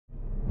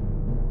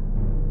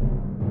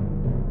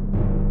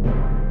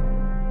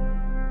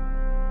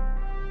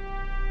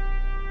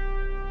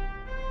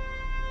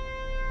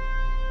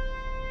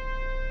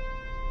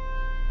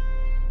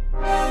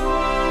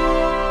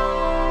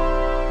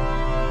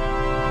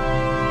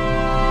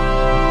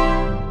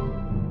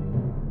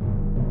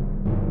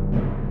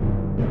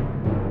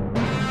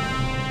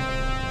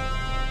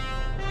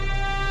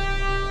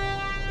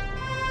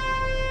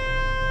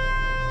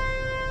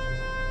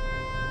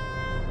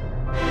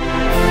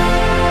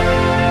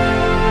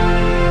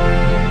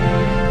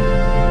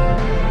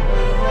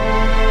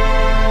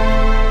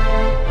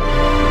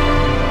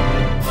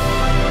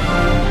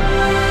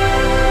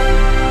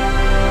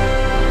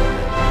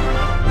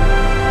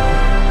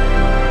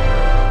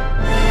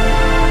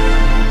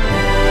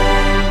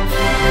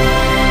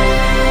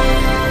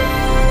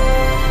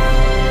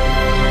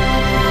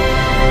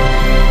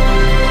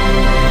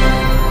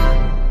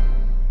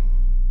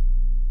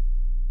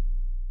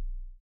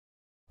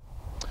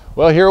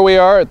Well, here we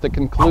are at the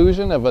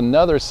conclusion of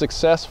another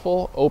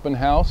successful open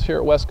house here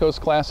at West Coast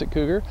Classic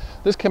Cougar.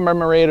 This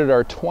commemorated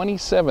our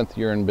 27th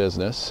year in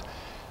business,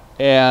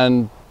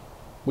 and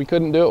we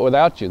couldn't do it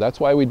without you.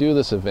 That's why we do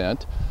this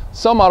event.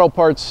 Some auto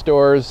parts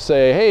stores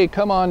say, hey,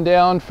 come on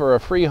down for a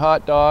free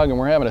hot dog, and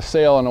we're having a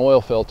sale on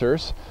oil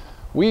filters.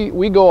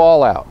 We go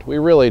all out, we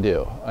really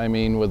do. I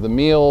mean, with the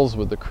meals,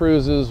 with the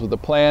cruises, with the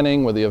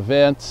planning, with the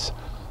events.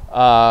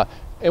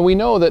 And we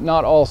know that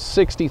not all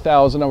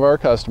 60,000 of our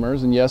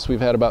customers, and yes, we've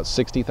had about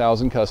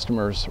 60,000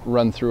 customers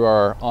run through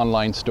our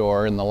online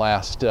store in the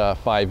last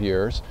 5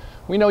 years.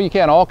 We know you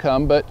can't all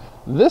come, but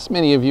this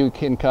many of you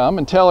can come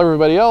and tell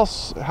everybody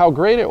else how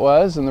great it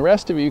was, and the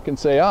rest of you can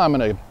say, oh, I'm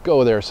gonna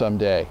go there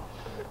someday.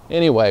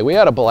 Anyway, we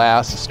had a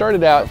blast. It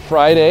started out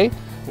Friday.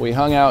 We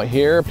hung out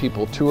here,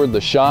 people toured the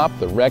shop,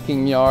 the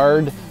wrecking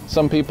yard.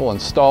 Some people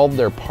installed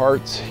their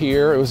parts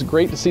here. It was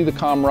great to see the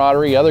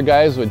camaraderie. Other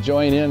guys would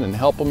join in and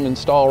help them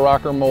install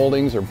rocker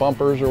moldings or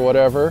bumpers or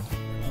whatever.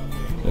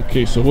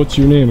 Okay, so what's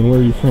your name and where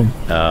are you from?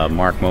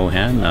 Mark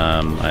Mohan.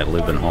 I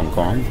live in Hong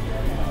Kong,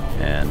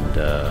 and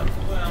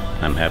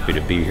I'm happy to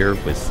be here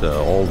with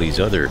all these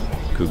other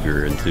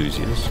Cougar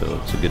enthusiasts,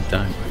 so it's a good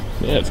time.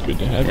 Yeah, it's good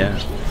to have you.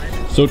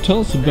 So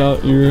tell us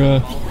about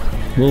your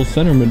little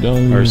center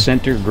medallion. Our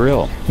center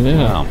grill.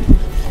 Yeah. Wow.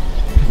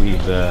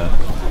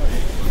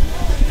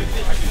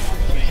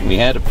 We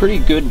had a pretty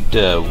good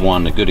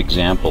one, a good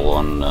example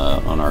on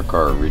our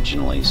car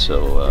originally,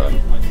 so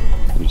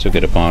we took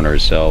it upon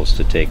ourselves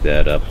to take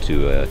that up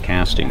to a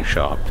casting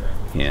shop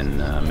in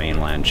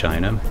mainland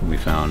China. We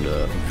found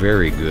a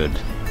very good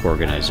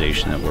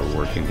organization that we're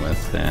working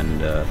with, and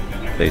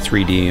they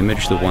 3D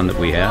imaged the one that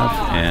we have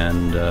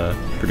and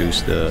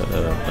produced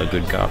a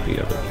good copy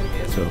of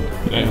it. So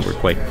nice. We're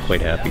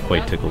quite happy,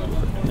 quite tickled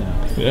with it.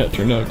 Yeah, it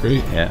turned out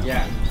great.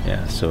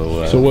 Yeah,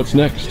 so... so what's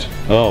next?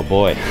 Oh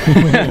boy,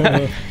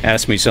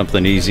 ask me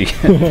something easy.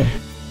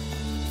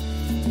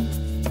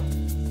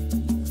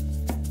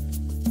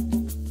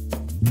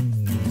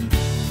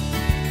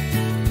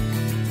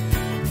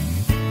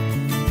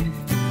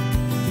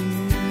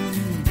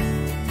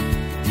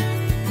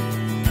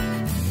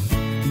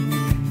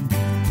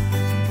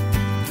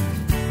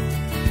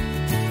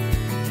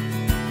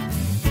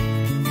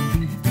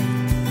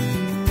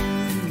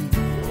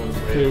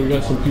 Okay, we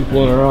got some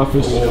people in our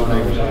office.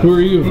 Who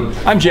are you?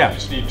 I'm Jeff.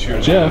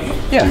 Jeff?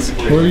 Yes.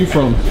 Where are you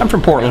from? I'm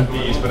from Portland.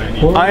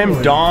 I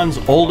am Don's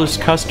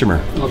oldest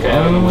customer,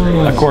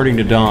 according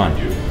to Don.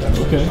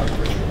 Okay.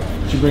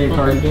 Did you bring a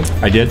car today?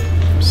 I did.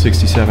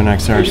 67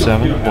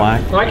 XR7,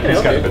 black,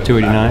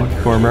 289,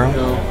 4-barrel.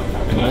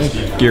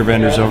 Nice. Gear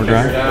Vendors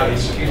Overdrive.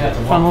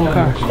 Fun little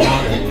car.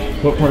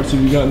 What parts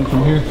have you gotten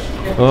from here?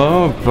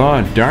 Oh,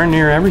 God, darn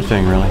near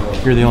everything, really.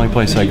 You're the only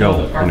place I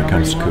go when it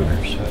comes to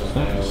Cougars.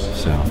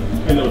 Nice. So.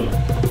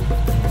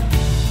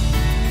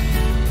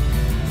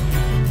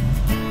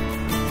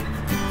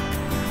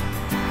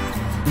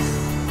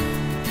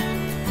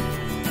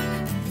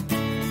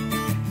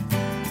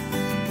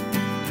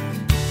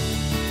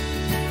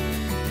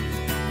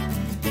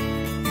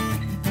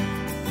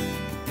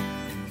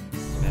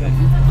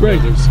 Greg,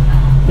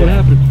 what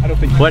happened?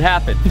 What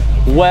happened?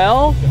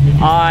 Well,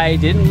 I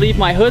didn't leave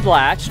my hood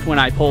latched when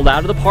I pulled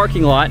out of the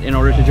parking lot in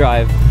order to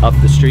drive up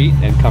the street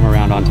and come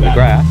around onto the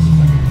grass,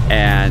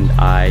 and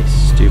I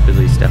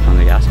stupidly stepped on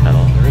the gas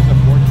pedal.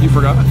 You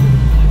forgot?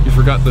 You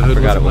forgot the hood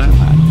It wasn't wasn't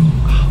latched?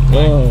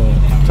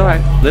 Oh. It's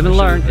alright, live and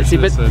learn.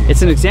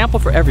 It's an example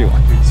for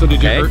everyone. So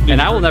did you hurt?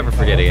 And I will never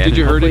forget it again. Did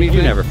you hurt anything?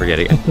 You never forget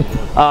it again.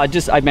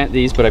 I meant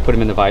these, but I put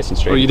them in the vise and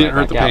straightened. Oh, you didn't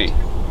right hurt the back paint?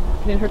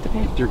 out. I didn't hurt the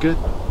paint. You're good.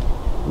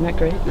 Isn't that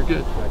great? You're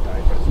good.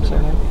 I'm so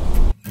happy.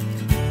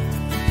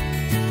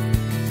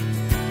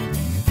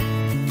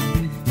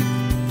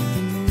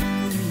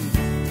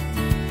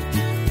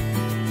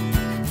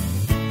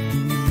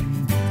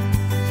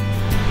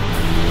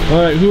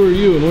 All right, who are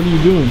you and what are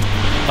you doing?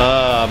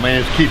 My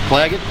name is Keith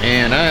Claggett,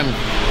 and I'm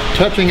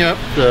touching up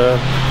the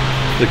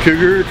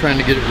Cougar, trying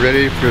to get it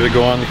ready to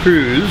go on the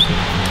cruise,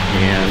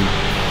 and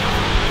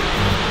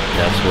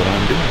that's what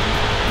I'm doing.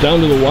 Down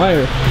to the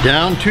wire.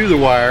 Down to the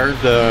wire,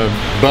 to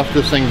buff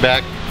this thing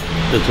back.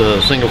 It's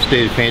a single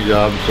stage paint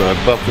job, so I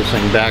buffed this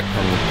thing back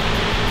from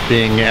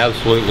being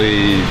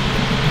absolutely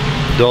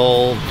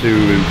dull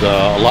to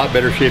a lot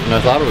better shape than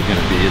I thought it was going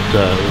to be. It's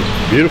a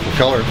beautiful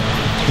color.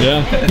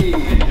 Yeah.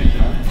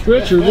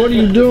 Richard, what are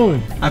you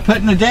doing? I'm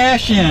putting a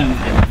dash in.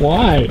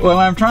 Why? Well,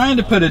 I'm trying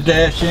to put a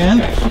dash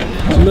in.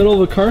 It's the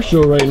middle of a car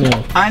show right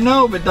now. I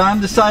know, but Don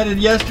decided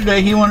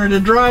yesterday he wanted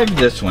to drive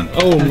this one.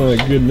 Oh my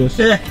goodness.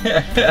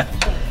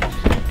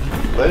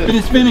 But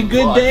it's been a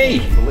good day.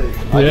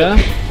 Yeah?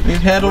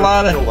 We've had a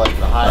lot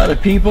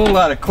of people, a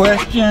lot of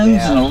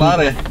questions, and a lot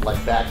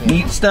of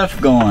neat stuff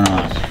going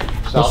on.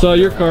 I saw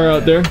your car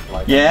out there.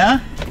 Yeah?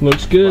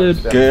 Looks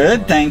good.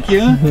 Good, thank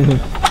you.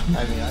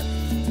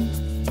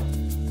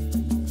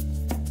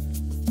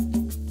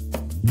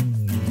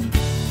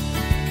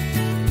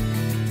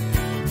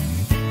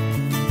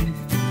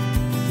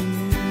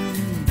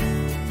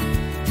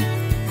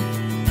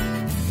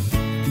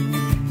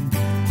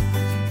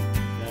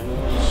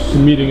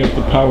 meeting up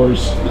the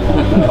powers.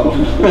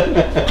 What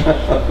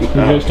are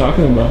you guys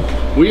talking about?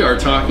 We are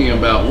talking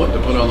about what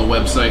to put on the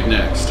website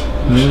next.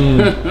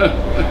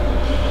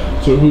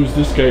 So who's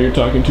this guy you're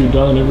talking to,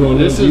 Don? Everyone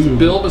knows you. This is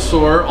Bill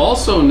Besor,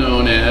 also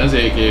known as,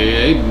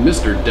 aka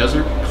Mr.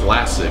 Desert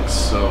Classics.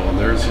 So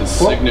there's his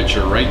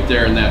signature right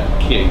there in that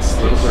case.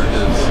 Those are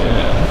his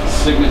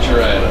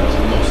signature items,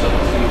 and most of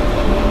them.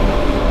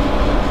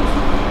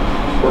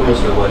 We're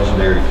Mr.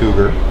 Legendary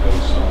Cougar.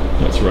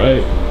 That's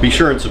right. Be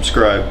sure and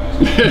subscribe.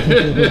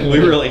 We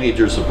really need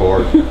your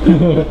support.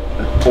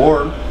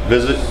 Or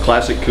visit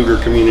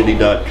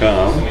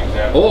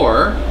classiccougarcommunity.com.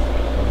 Or,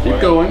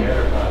 keep going.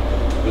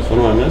 What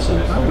am I missing?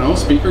 I don't know,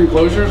 speaker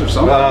enclosures or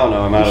something? Oh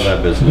no, I'm out of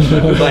that business.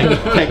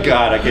 Thank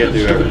God I can't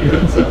do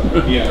everything. So.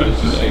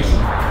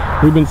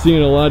 We've been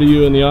seeing a lot of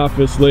you in the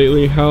office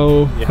lately.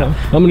 How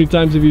many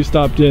times have you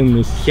stopped in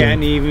this?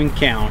 Can't even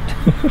count.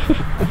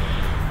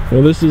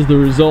 Well, this is the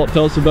result.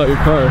 Tell us about your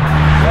car.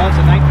 Well, it's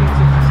a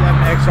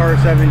 1967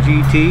 XR7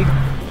 GT.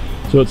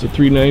 So it's a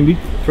 390?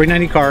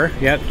 390 car,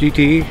 yep,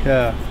 GT.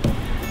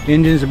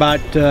 Engine's about,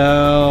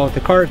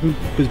 the car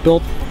was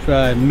built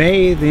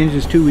May, the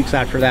engine's 2 weeks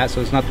after that,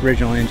 so it's not the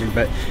original engine,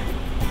 but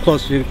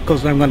close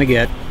as I'm going to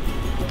get.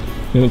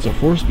 And it's a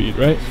 4-speed,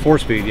 right?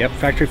 4-speed, yep,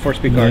 factory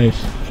 4-speed car.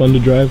 Nice. Fun to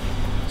drive?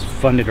 It's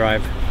fun to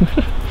drive.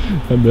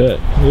 I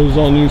bet. Those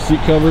all new seat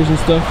covers and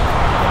stuff?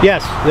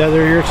 Yes,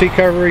 they're your seat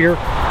cover, your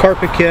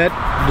carpet kit,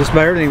 just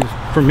about everything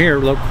from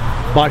here,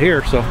 bought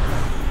here, so.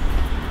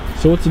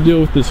 So what's the deal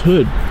with this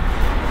hood?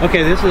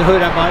 Okay, this is the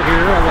hood I bought here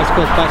at West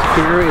Coast Classic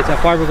Cougar. It's a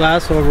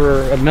fiberglass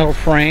over a metal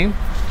frame.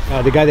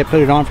 The guy that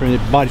put it on from the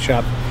body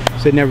shop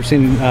said never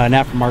seen an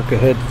aftermarket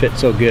hood fit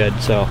so good,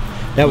 so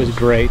that was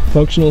great.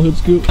 Functional hood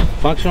scoop?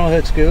 Functional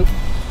hood scoop.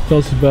 Tell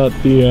us about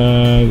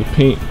the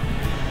paint.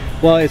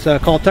 Well, it's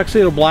called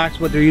Tuxedo Black's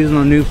what they're using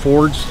on new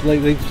Fords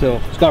lately, so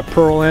it's got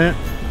pearl in it.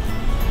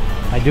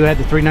 I do have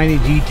the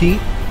 390 GT.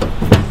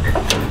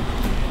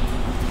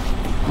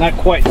 Not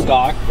quite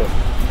stock, but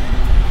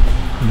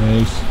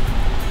nice.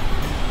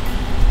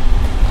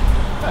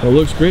 Well, it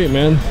looks great,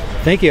 man.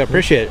 Thank you, I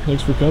appreciate it.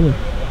 Thanks for coming.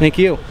 Thank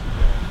you.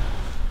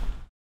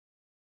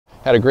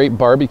 Had a great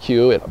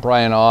barbecue at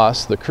Brian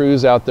Oss. The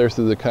cruise out there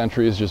through the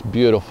country is just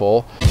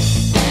beautiful.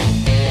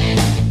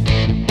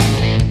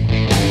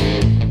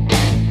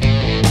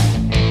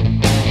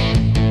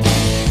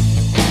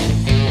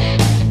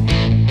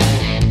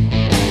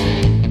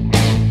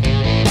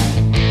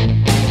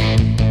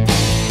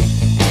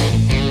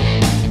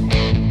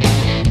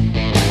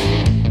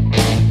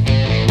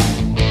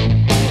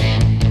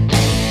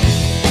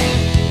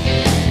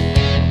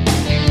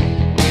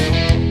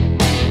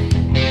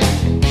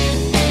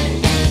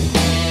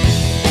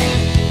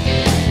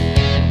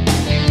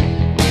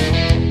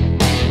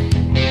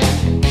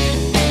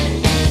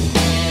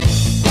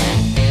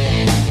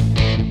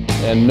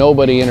 And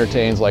nobody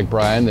entertains like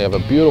Brian. They have a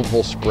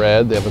beautiful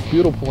spread. They have a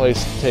beautiful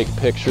place to take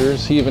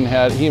pictures. He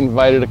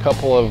invited a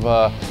couple of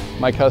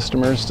my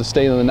customers to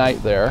stay the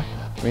night there.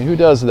 I mean, who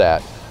does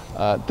that?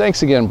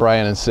 Thanks again,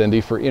 Brian and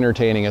Cindy, for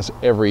entertaining us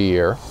every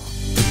year.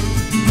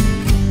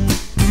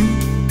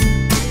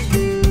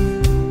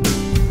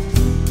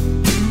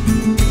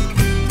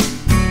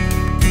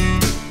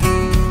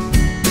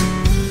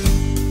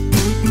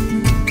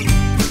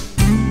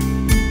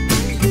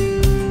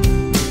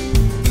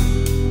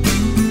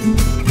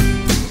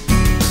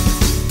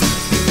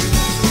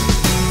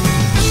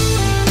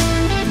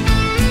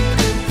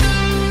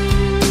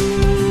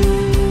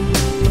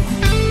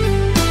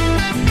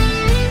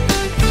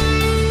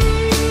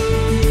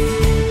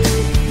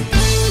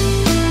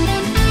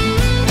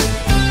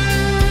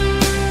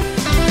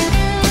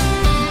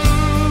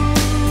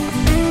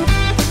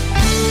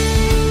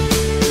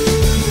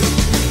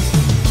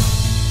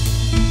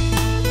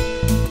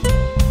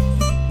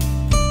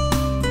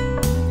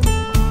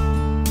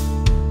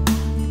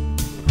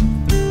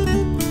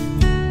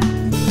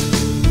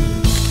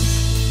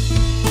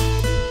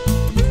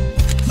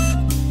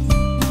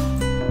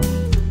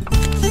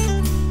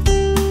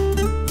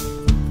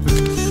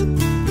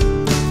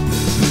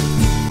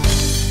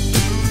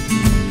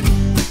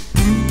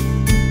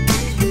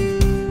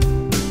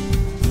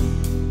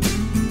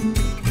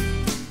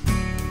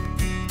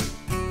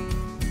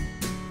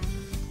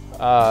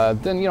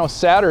 Then, you know,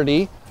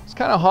 Saturday, it's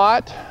kind of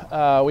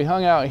hot. We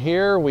hung out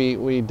here.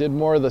 We did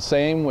more of the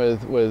same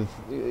with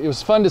it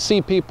was fun to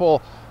see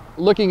people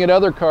looking at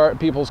other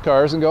people's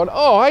cars and going,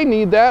 oh, I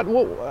need that.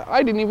 Well,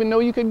 I didn't even know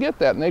you could get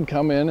that. And they'd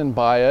come in and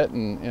buy it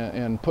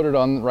and put it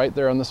on right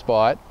there on the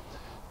spot.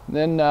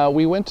 And then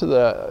we went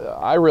to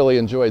I really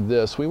enjoyed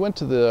this. We went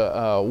to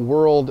the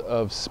World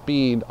of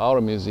Speed Auto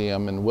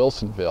Museum in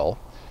Wilsonville.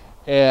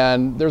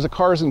 And there's a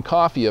Cars and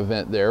Coffee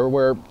event there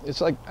where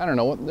it's like, I don't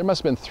know, there must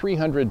have been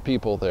 300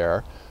 people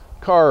there.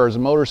 Cars,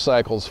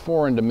 motorcycles,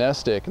 foreign,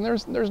 domestic, and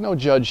there's no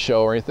judge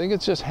show or anything.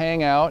 It's just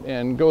hang out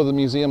and go to the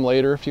museum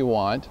later if you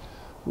want.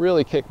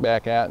 Really kick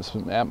back at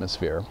some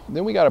atmosphere.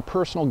 Then we got a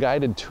personal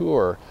guided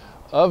tour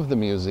of the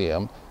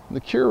museum. The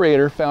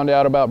curator found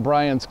out about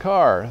Brian's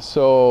car,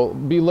 so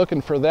be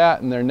looking for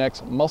that in their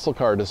next muscle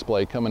car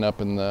display coming up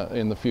in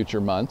the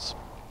future months.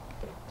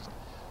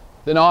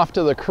 Then off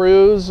to the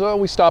cruise.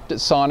 We stopped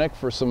at Sonic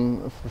for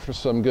some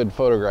good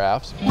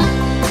photographs.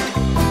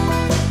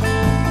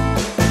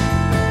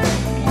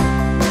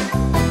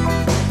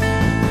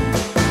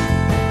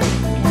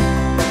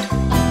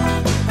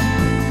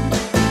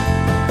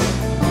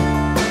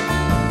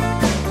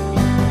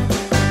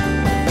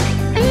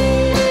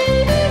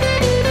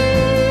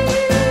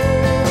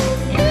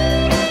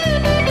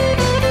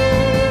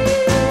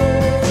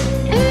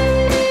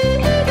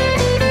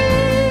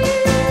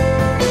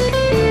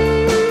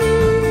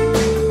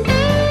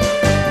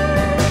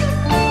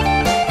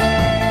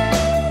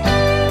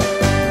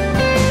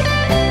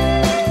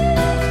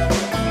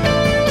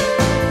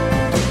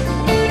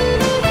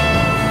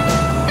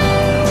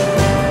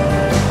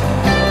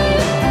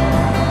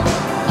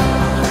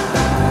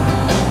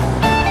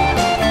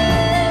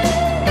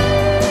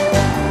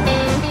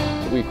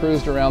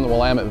 Cruised around the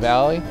Willamette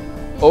Valley,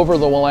 over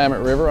the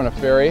Willamette River on a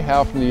ferry. How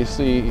often do you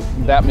see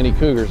that many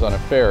cougars on a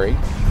ferry?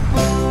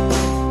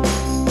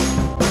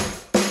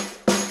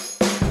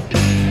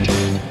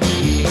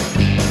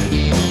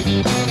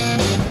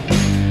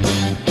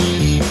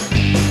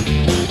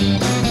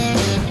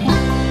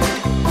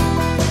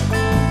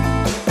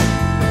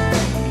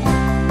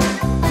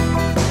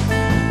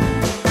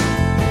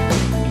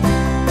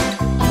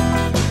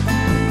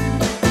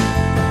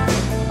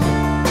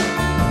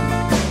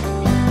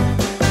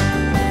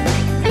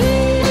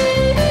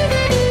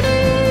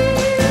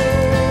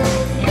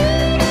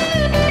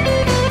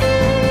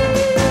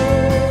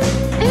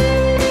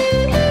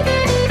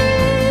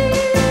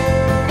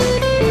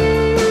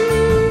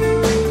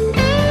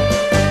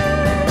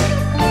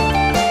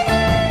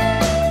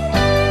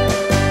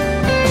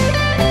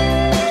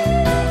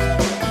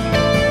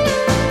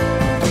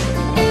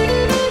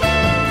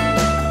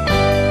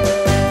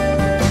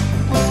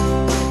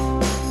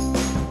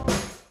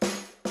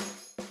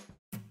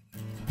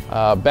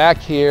 Back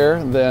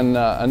here, then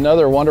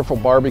another wonderful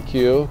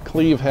barbecue.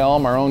 Cleve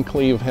Helm, our own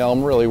Cleve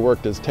Helm, really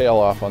worked his tail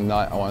off on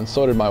that one.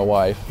 So did my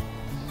wife.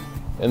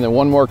 And then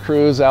one more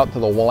cruise out to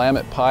the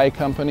Willamette Pie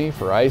Company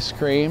for ice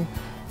cream.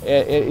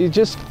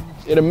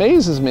 It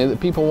amazes me that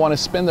people want to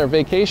spend their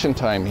vacation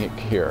time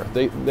here.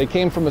 They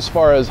came from as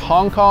far as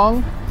Hong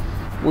Kong.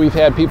 We've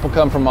had people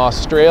come from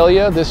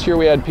Australia. This year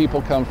we had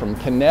people come from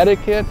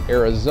Connecticut,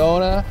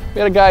 Arizona. We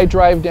had a guy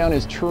drive down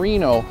his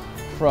Torino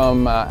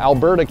from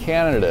Alberta,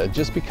 Canada,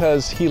 just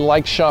because he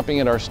likes shopping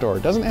at our store.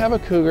 Doesn't have a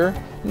Cougar.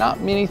 Not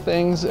many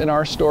things in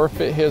our store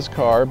fit his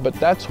car, but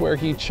that's where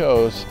he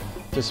chose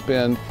to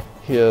spend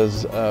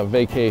his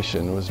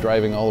vacation, was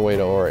driving all the way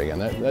to Oregon.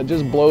 That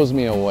just blows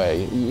me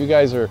away. You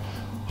guys are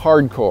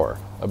hardcore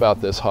about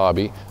this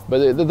hobby,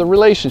 but the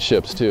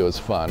relationships too is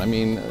fun. I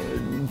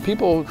mean,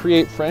 people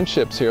create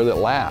friendships here that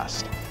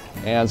last,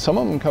 and some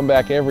of them come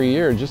back every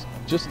year just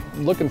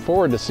looking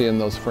forward to seeing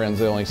those friends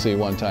they only see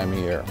one time a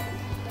year.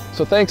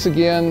 So thanks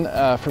again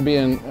for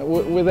being,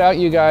 without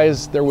you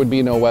guys, there would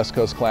be no West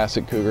Coast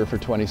Classic Cougar for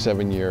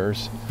 27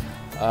 years.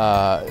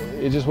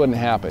 It just wouldn't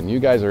happen. You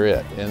guys are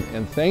it.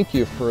 And thank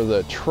you for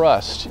the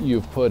trust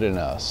you've put in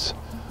us.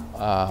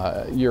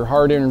 Your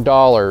hard-earned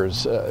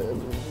dollars,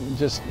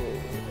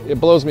 it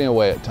blows me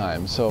away at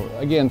times. So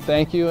again,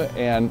 thank you.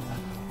 And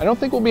I don't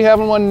think we'll be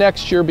having one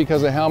next year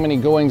because of how many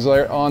goings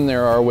on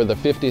there are with the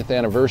 50th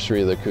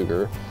anniversary of the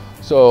Cougar.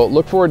 So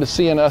look forward to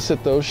seeing us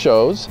at those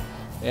shows.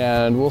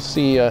 And we'll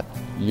see you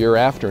year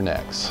after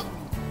next.